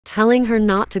telling her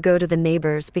not to go to the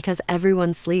neighbors because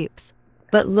everyone sleeps.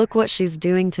 But look what she's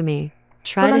doing to me.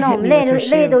 Try to hit me with her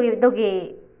shoe.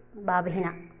 dogi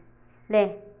babihina. Le.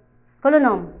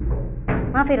 Kolonom.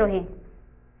 Ma firohi.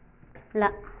 La.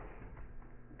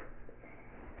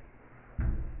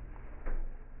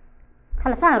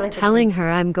 Telling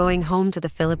her I'm going home to the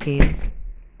Philippines.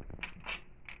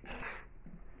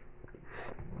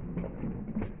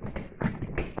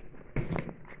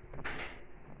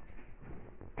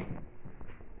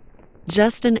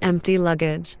 Just an empty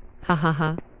luggage. Ha ha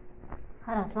ha.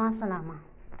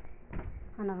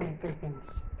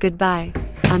 Goodbye.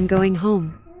 I'm going home.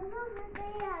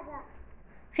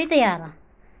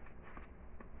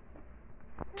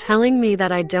 Telling me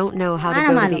that I don't know how to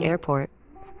go to the airport.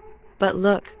 But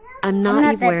look, I'm not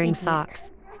even wearing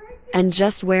socks. And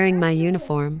just wearing my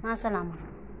uniform.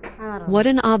 What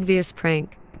an obvious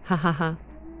prank. Ha ha ha.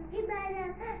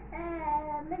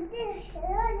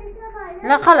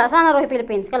 لا خلاص أنا أروح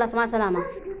الفلبينز خلاص مع السلامة.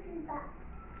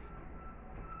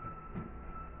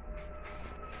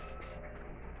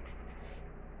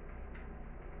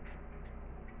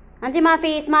 أنت ما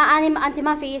في اسمها أنت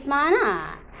ما في اسمها أنا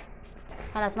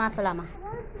خلاص مع السلامة.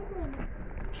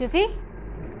 شوفي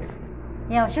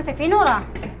يا شوفي في نورة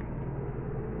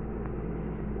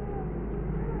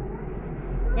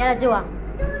يلا جوا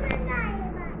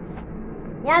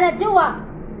يلا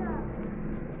جوا.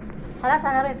 خلاص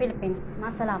أنا أروح الفلبينز مع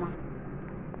السلامة.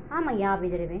 ما يا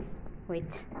بدري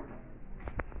wait.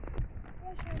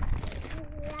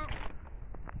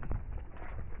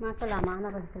 مع السلامة أنا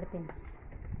أروح الفلبينز.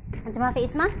 أنت ما في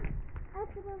اسمه؟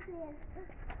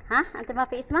 ها أنت ما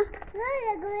في اسمه؟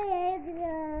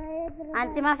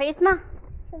 أنت ما في اسمه؟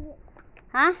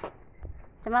 ها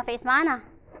أنت ما في اسمه أنا؟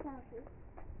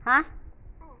 ها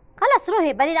خلاص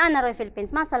روحي بدي أنا أروح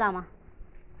الفلبينز مع السلامة.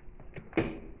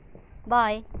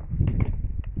 باي.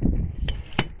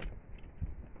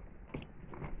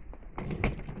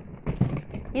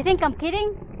 You think I'm kidding?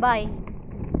 Bye.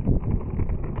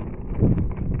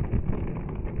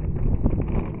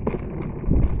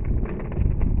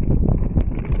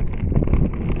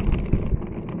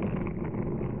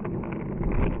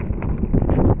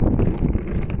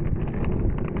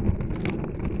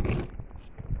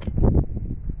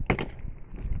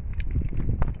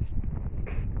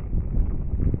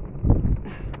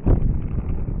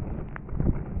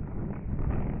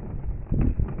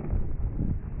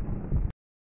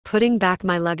 Putting back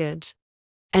my luggage.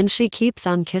 And she keeps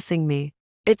on kissing me.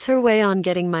 It's her way on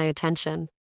getting my attention.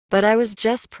 But I was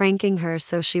just pranking her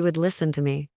so she would listen to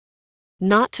me.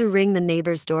 Not to ring the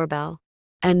neighbor's doorbell.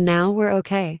 And now we're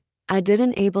okay. I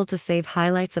didn't able to save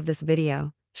highlights of this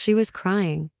video. She was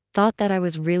crying, thought that I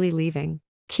was really leaving.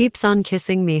 Keeps on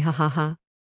kissing me, ha ha ha.